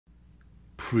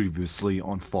Previously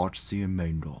on Foxy and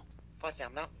Mangle. Foxy,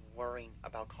 I'm not worrying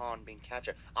about Khan being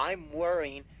captured. I'm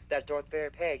worrying that Darth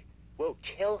Vader Pig will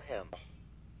kill him.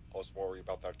 I was worried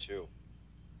about that too.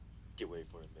 Get ready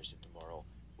for the mission tomorrow.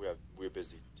 We're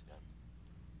busy today.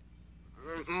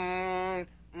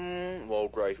 Well,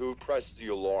 great. Who pressed the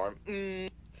alarm? You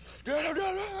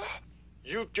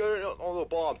get all the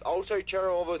bombs. I'll take care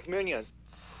of all those minions.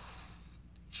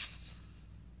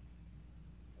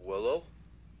 Willow?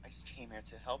 I just came here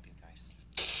to help you guys.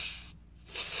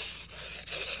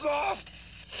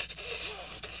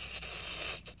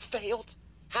 Failed?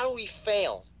 How do we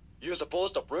fail? You're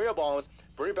supposed to bring the bombs,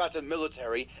 bring it back to the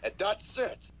military, and that's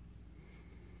it.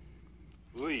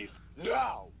 Leave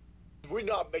now. We're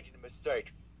not making a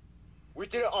mistake. We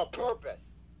did it on purpose.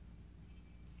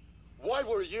 Why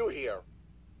were you here?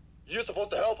 You're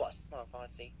supposed to help us. Come on,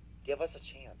 Foxy. Give us a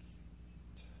chance.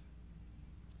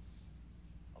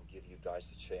 I'll give you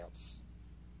guys a chance.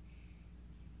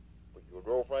 But your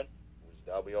girlfriend,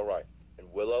 that'll be alright.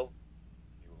 And Willow,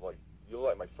 you're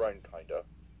like my friend, kinda.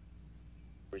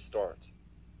 Restart.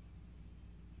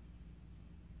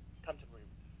 Come to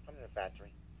the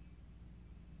factory.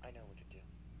 I know what to do.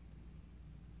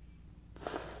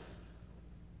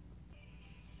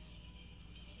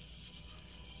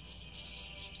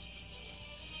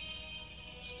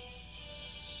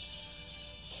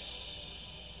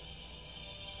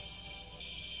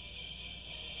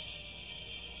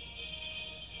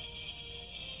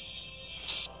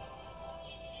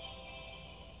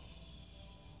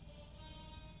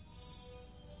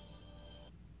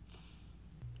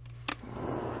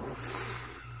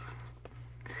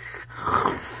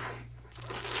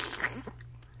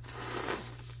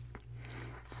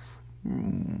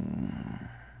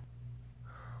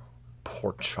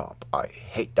 Pork chop. I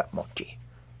hate that monkey.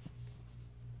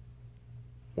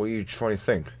 What are you trying to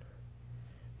think?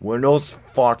 When those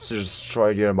foxes try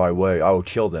to get in my way, I will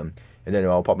kill them. And then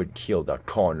I'll probably kill that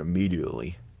Khan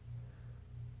immediately.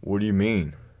 What do you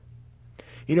mean?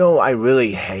 You know what I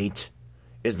really hate?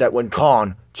 Is that when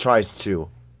Khan tries to,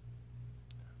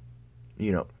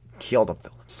 kill the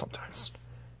villains sometimes.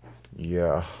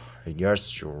 Yeah, I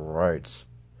guess you're right.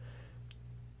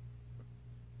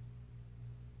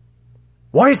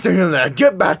 Why are you saying that?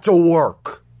 Get back to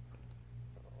work!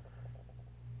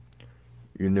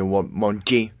 You know what,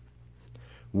 monkey?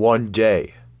 One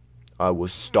day, I will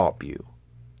stop you.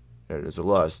 That is the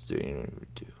last thing I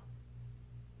would do.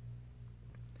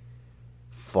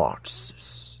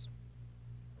 Foxes.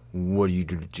 What are you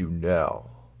gonna do now?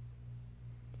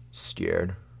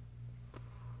 Scared?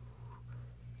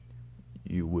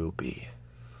 You will be.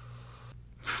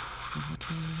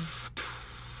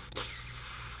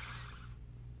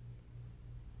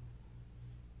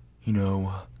 You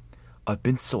know, I've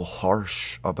been so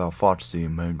harsh about Foxy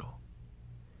and Mangle.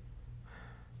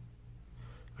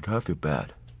 I kind of feel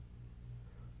bad.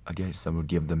 I guess I would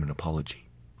give them an apology.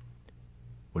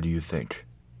 What do you think?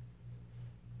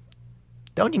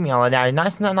 Don't give me all of that.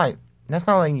 That's not like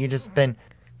you just been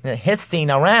hissing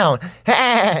around.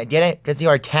 Get it? Because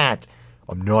you're a cat.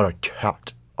 I'm not a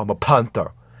cat. I'm a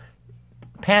panther.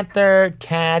 Panther,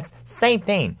 cats, same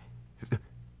thing.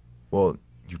 Well,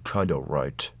 you're kinda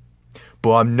right.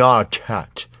 But I'm not a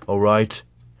cat, alright?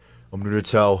 I'm gonna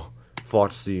tell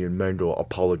Foxy and Mangle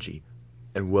apology.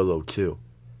 And Willow, too.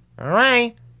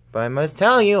 Alright, but I must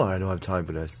tell you, I don't have time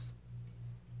for this.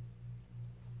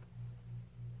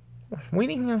 We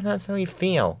didn't know that's how you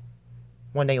feel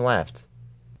when they left.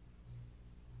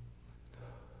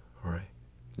 Alright,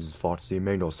 this is Foxy and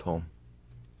Mangle's home.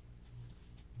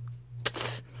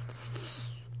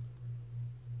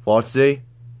 Foxy?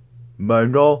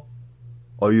 Mangle?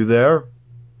 Are you there?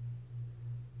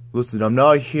 Listen, I'm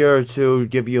not here to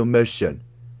give you a mission.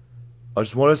 I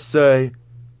just want to say,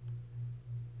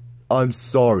 I'm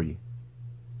sorry.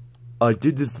 I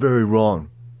did this very wrong.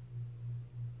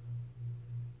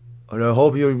 And I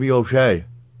hope you'll be okay.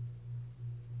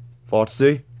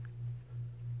 Foxy?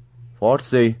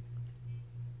 Foxy?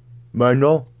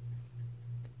 Mangle?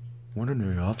 What are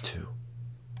they up to?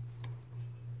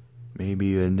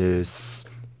 Maybe in this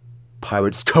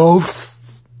Pirate's Cove?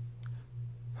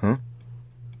 Huh?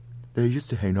 They used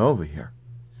to hang over here.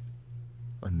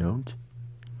 A note?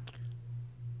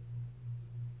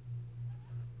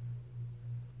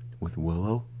 With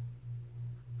Willow?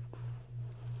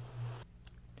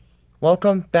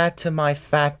 Welcome back to my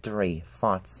factory,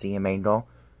 Foxy and Mangle.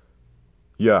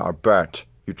 Yeah, I bet.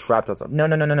 You trapped us. No,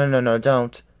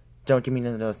 don't. Don't give me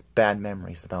none of those bad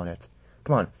memories about it.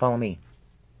 Come on, follow me.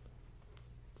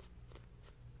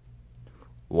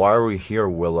 Why are we here,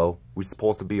 Willow? We're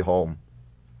supposed to be home.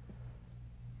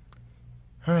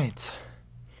 Alright.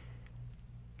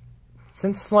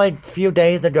 Since like a few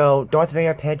days ago, Darth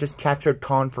Vader Pig just captured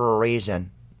Khan for a reason.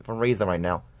 For a reason right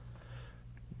now.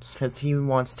 Because he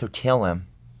wants to kill him.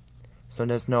 So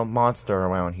there's no monster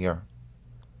around here.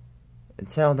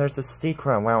 Until there's a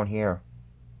secret around here.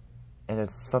 And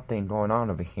there's something going on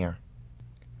over here.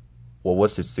 What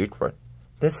was his secret?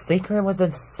 The secret was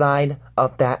inside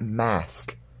of that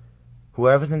mask.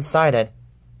 Whoever's inside it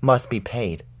must be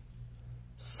paid.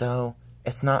 So,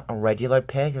 it's not a regular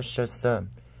pig, it's just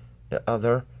the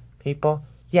other people?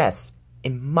 Yes, it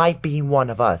might be one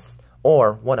of us,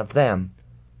 or one of them,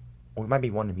 or it might be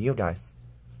one of you guys.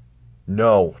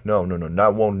 No,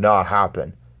 that will not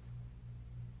happen.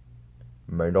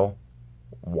 Mangle,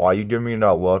 why you giving me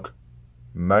that look?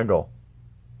 Mangle.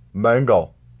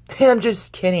 I'm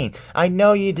just kidding. I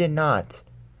know you did not.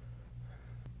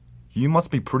 You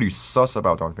must be pretty sus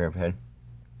about Darth Vader Pig.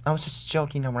 I was just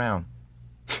joking around.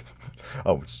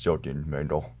 I was joking,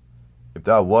 Mangle. If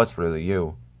that was really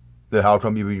you, then how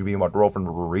come you would be my girlfriend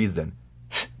for a reason?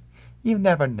 You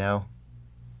never know.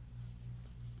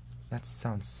 That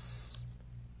sounds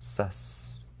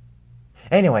sus.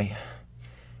 Anyway,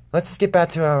 let's get back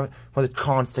to the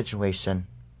Khan situation.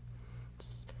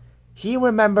 He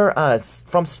remember us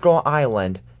from Skull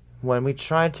Island when we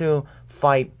tried to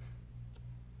fight,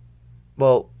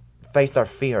 well, face our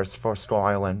fears for Skull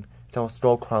Island. Tell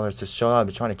Skull Crawlers to show up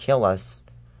and trying to kill us.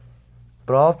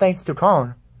 But all thanks to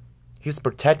Khan, he's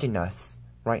protecting us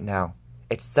right now.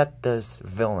 Except those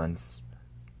villains.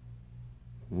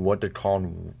 What did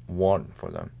Khan want for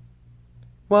them?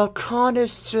 Well, Khan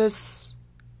is just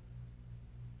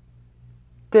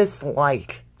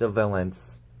dislike the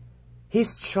villains.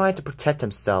 He's trying to protect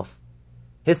himself.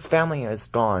 His family is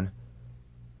gone.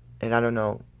 And I don't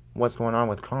know what's going on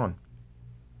with Khan.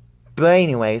 But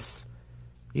anyways,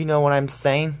 you know what I'm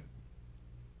saying?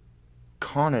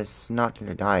 Khan is not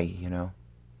gonna die, you know.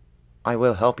 I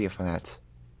will help you for that.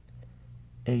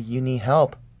 If you need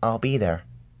help, I'll be there.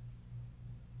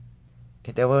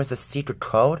 If there was a secret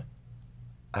code,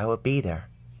 I would be there.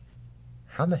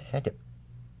 How the heck?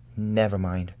 Never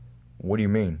mind. What do you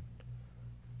mean?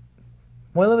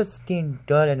 Willow is getting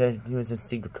good at using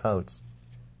secret codes.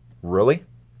 Really?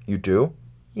 You do?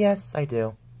 Yes, I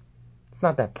do. It's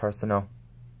not that personal.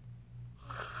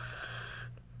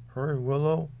 Hey,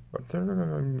 Willow. I think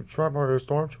I'm trapped by the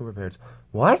stormtrooper pits.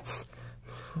 What?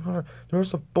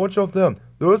 There's a bunch of them.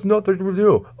 There's nothing to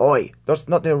do. Oi, there's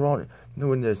nothing wrong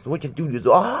doing this. We can do this.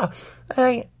 Ah,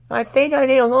 I think I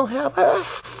need a little help. That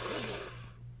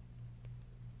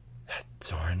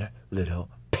darn little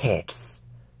pigs.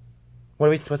 What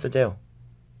are we supposed to do?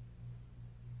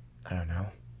 I don't know.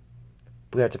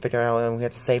 We have to figure out and we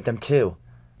have to save them too.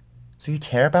 So you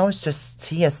care about is just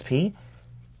TSP?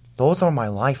 Those are my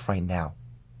life right now.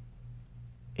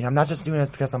 And I'm not just doing this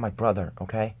because I'm my brother,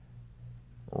 okay?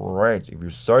 Right, if you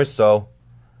say so.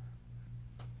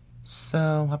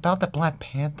 So, about the Black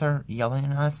Panther yelling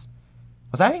at us,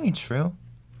 was that even true?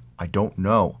 I don't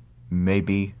know.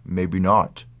 Maybe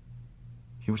not.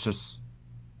 He was just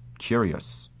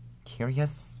curious.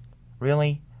 Curious?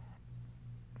 Really?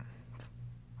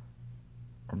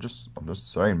 I'm just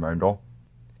saying, Mangle.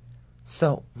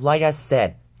 So, like I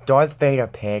said, Darth Vader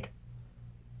Pig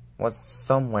was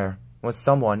someone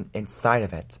inside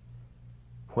of it.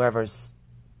 Whoever's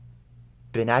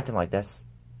been acting like this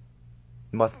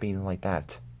must be like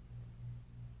that.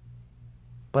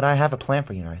 But I have a plan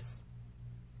for you guys.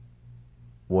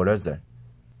 What is it?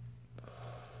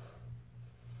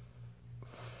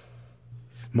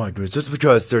 My goodness, just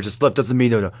because they're just left doesn't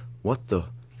mean they're... What the...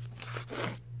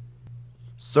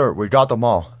 Sir, we got them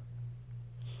all.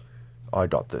 I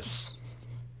got this.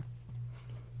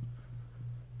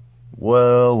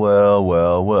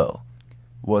 Well.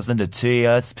 Wasn't the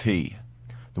TSP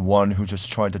the one who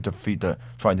just trying to defeat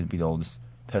all these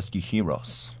pesky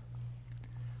heroes?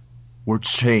 We're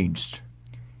changed.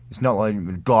 It's not like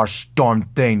a gosh darn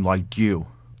thing like you,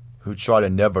 who try to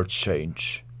never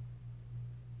change.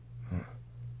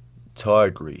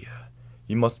 Tigry,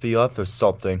 you must be up to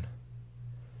something.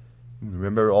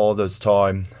 Remember all this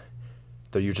time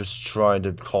that you're just trying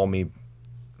to call me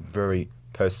very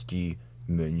pesky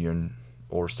minion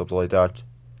or something like that?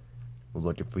 We're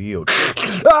looking for you.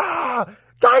 Ah!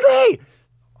 Tigry!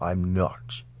 I'm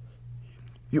not.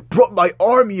 You broke my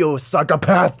arm, you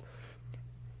psychopath!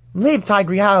 Leave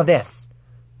Tigry out of this!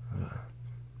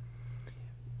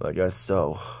 I guess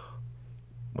so.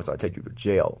 Once I take you to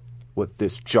jail with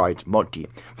this giant monkey.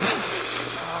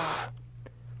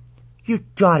 You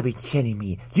gotta be kidding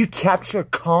me. You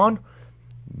captured Khan?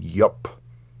 Yup.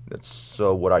 That's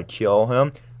so when I kill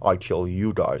him, I kill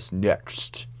you guys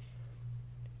next.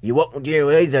 You won't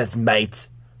do this, mate.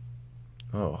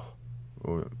 Oh,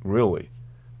 really?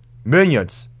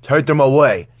 Minions, take them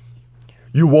away.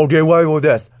 You won't get away with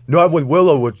this. Not with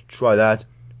Willow would try that.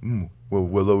 Well,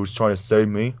 Willow is trying to save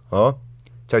me, huh?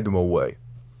 Take them away.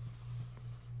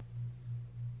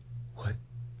 What?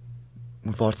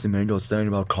 What Foxy and Mangle saying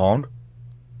about Kong?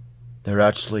 They're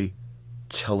actually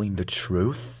telling the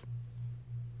truth?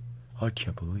 I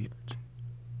can't believe it.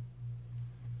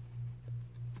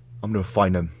 I'm gonna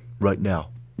find them right now.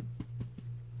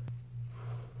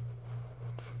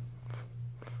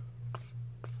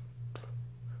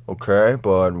 Okay,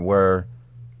 but where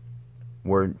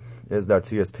is that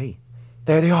TSP?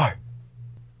 There they are.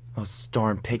 Those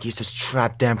darn piggies just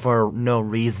trapped them for no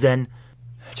reason.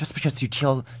 Just because you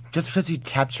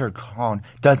captured Khan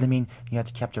doesn't mean you have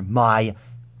to capture my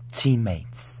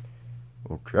teammates.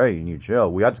 Okay, you need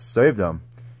jail. We have to save them.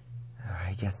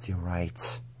 I guess you're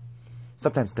right.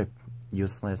 Sometimes they're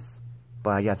useless,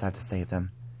 but I guess I have to save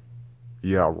them.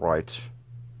 Yeah, right.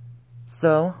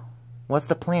 So, what's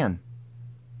the plan?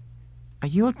 Are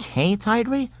you okay,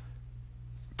 Tidry?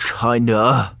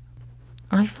 Kinda.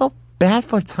 I feel bad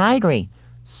for Tidry.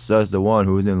 Says the one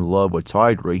who's in love with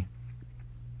Tidry.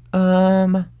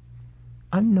 I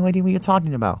have no idea what you're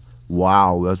talking about.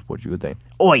 Wow, that's what you think.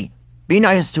 Oi! Be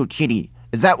nice to Kitty.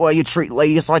 Is that why you treat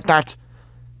ladies like that?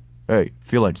 Hey,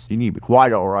 Felix, you need to be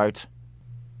quiet, alright?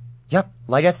 Yep,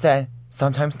 like I said,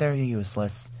 sometimes they're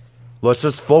useless. Let's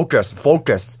just focus,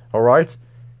 alright?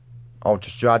 I'll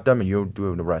distract them and you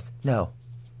do the rest. No,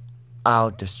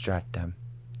 I'll distract them.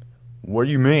 What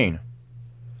do you mean?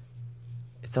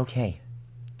 It's okay.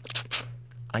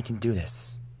 I can do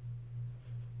this.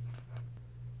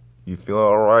 You feel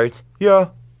alright? Yeah,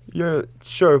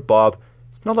 sure, Bob.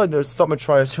 It's not like there's someone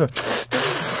trying to...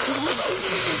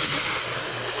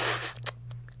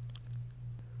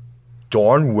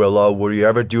 Darn, Willow, would you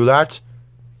ever do that?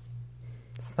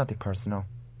 It's nothing personal.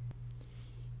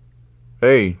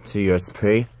 Hey,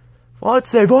 TSP.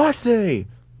 Foxy!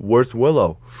 Where's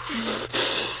Willow?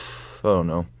 I don't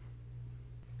know.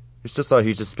 It's just like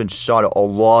he's just been shot at a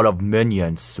lot of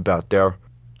minions about there.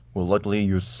 Well, luckily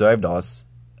you saved us.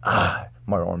 My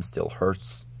arm still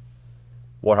hurts.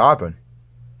 What happened?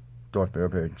 Darth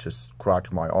Vader just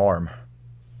cracked my arm.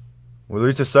 Well, at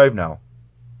least it's safe now.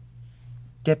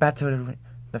 Get back to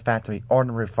the factory or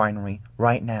the refinery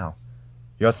right now.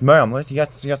 Yes, ma'am.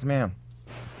 Yes, ma'am.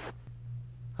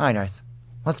 Hi, guys.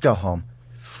 Let's go home.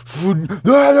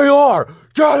 There they are!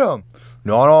 Get them!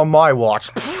 Not on my watch.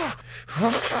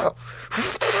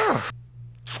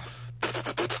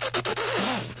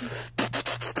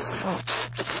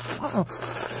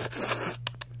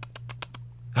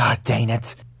 Ah, dang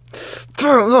it.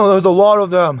 No, there's a lot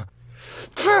of them.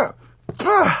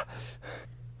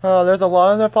 Oh, there's a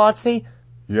lot of them, Foxy?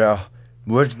 Yeah.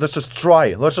 Let's just try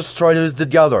it. Let's just try this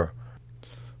together.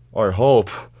 I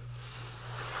hope.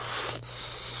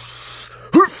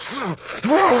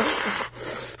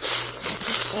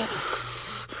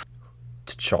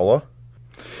 T'Challa?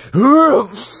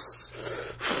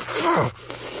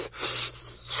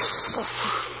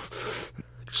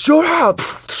 Shut up!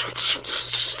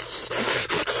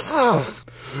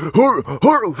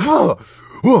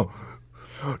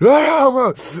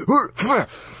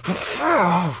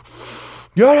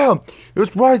 Get him!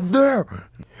 It's right there!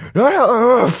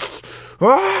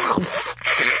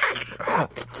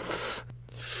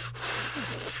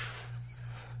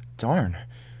 Darn.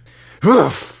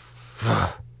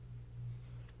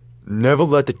 Never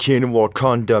let the kingdom or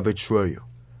Wakanda betray you.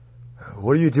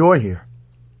 What are you doing here?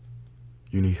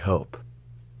 You need help.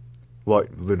 Well, I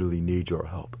literally need your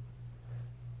help.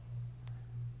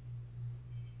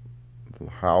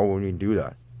 How will you do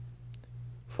that?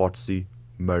 Foxy,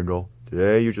 Mangle,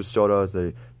 today you just showed us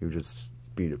that you just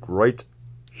be the great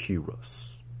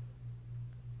heroes.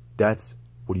 That's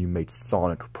what you made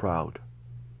Sonic proud.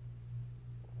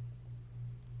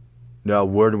 Now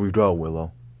where do we go,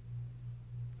 Willow?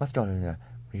 Let's go to the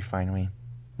refinery.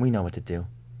 We know what to do.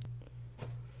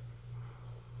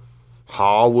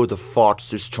 How were the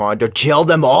Foxes trying to kill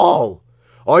them all?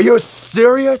 Are you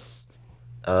serious?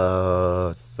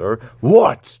 Sir?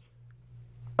 What?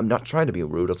 I'm not trying to be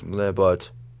rude or something like that, but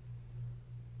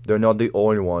they're not the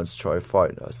only ones trying to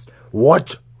fight us.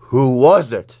 What? Who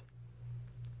was it?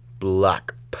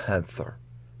 Black Panther.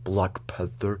 Black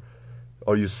Panther?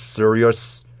 Are you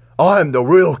serious? I'm the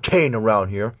real king around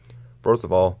here. First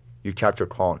of all, you captured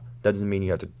Khan. That doesn't mean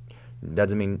you have to. That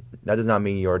does not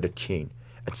mean you're the king.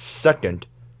 And second,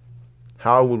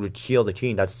 how would we kill the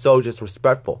king? That's so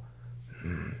disrespectful.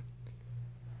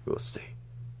 We'll see.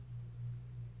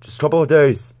 Just a couple of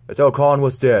days until Khan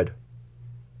was dead.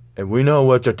 And we know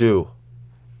what to do.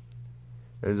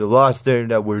 It's the last thing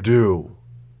that we do.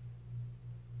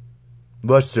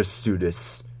 Let's just do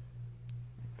this.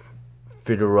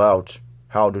 Figure out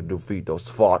how to defeat those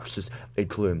foxes,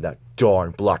 including that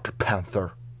darn Black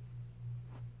Panther.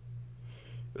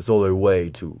 It's the only way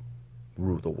to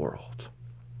rule the world.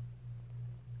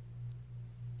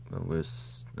 At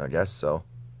least, I guess so.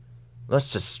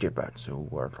 Let's just skip back to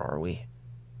where are we?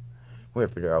 We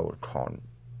have to figure out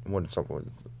what's up with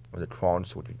the Tron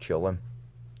so we can kill him.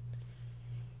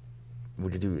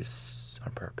 We could do this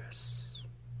on purpose.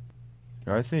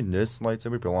 I think this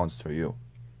lightsaber belongs to you.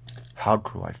 How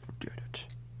could I forget it?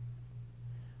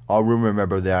 I'll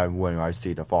remember that when I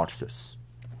see the foxes.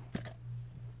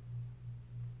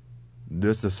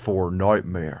 This is for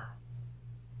Nightmare.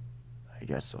 I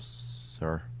guess so,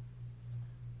 sir.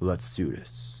 Let's do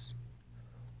this.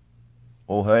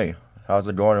 Oh hey, how's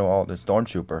it going with all the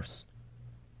stormtroopers?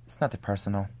 It's nothing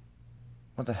personal.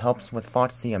 With the helps with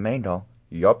Foxy and Mangle.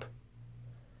 Yup.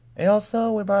 And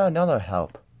also, we brought another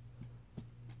help.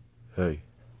 Hey.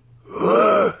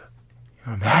 Your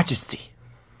Majesty.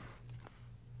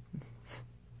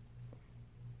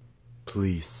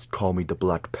 Please call me the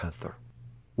Black Panther.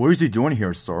 What is he doing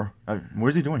here, sir? What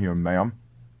is he doing here, ma'am?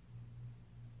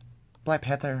 Black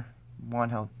Panther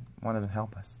wanted to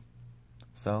help us.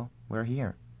 So, we're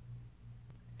here.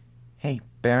 Hey,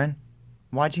 Baron.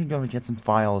 Why'd you go get some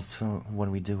files for what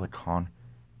do we do with Khan?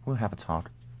 We'll have a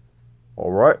talk.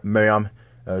 Alright, ma'am.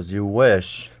 As you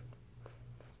wish.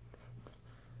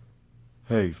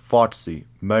 Hey, Foxy,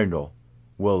 Mangle,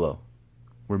 Willow.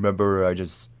 Remember I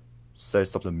just said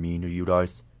something mean to you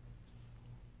guys?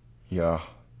 Yeah.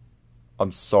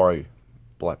 I'm sorry,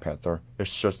 Black Panther.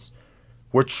 It's just,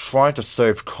 we're trying to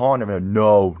save Khan and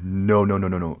no.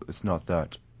 It's not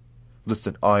that.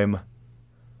 Listen, I'm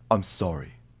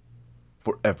sorry.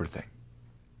 For everything.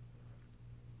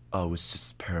 I was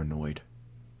just paranoid.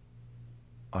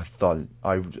 I thought,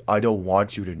 I don't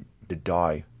want you to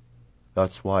die.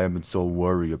 That's why I've been so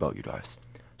worried about you guys.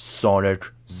 Sonic,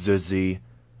 Zizzy,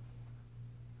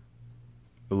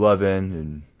 11,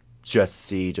 and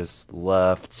Jesse just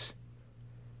left.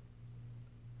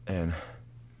 And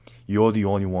you're the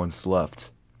only ones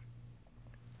left.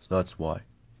 So that's why.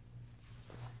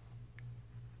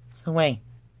 So wait,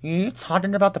 are you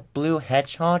talking about the blue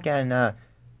hedgehog and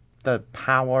the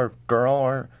power girl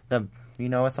or the,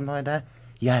 something like that?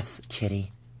 Yes,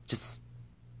 Kitty. Just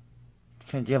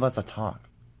can give us a talk,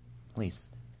 please.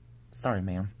 Sorry,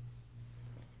 ma'am.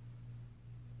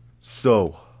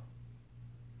 So,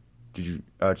 did you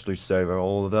actually save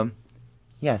all of them?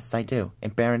 Yes, I do.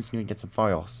 And Baron's need to get some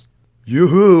files.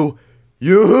 Yoo-hoo!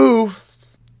 Yoo-hoo!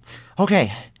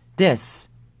 Okay, this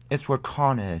is where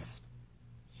Khan is.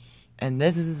 And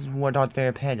this is where Darth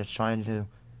Vader is trying to,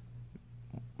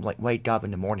 wake up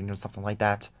in the morning or something like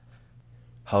that.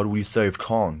 How do we save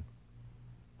Khan?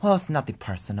 Well, it's nothing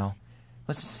personal.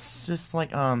 Let's just,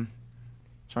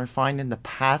 try finding the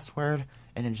password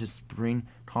and then just bring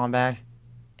Khan back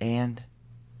and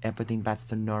everything back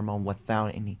to normal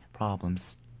without any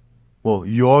problems. Well,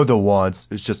 you're the ones.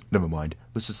 It's just, never mind.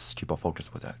 Let's just keep our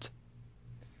focus with that.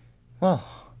 Well,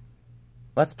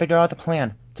 let's figure out the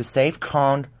plan to save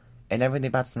Khan and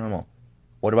everything back to normal.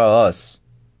 What about us?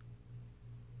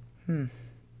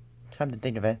 Time to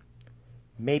think of it.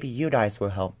 Maybe you guys will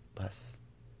help us.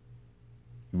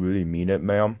 You really mean it,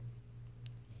 ma'am?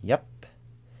 Yep.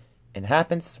 It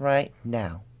happens right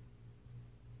now.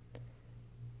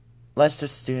 Let's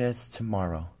just do this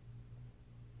tomorrow.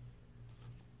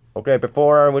 Okay,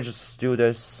 before we just do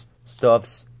this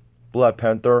stuffs, Black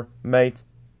Panther, mate,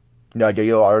 can I get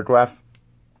your autograph?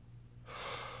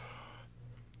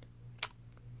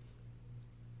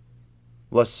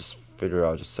 Let's just figure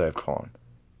out to save Khan.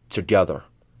 Together.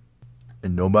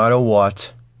 And no matter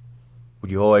what,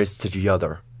 we always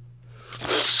together.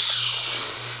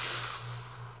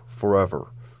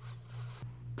 Forever.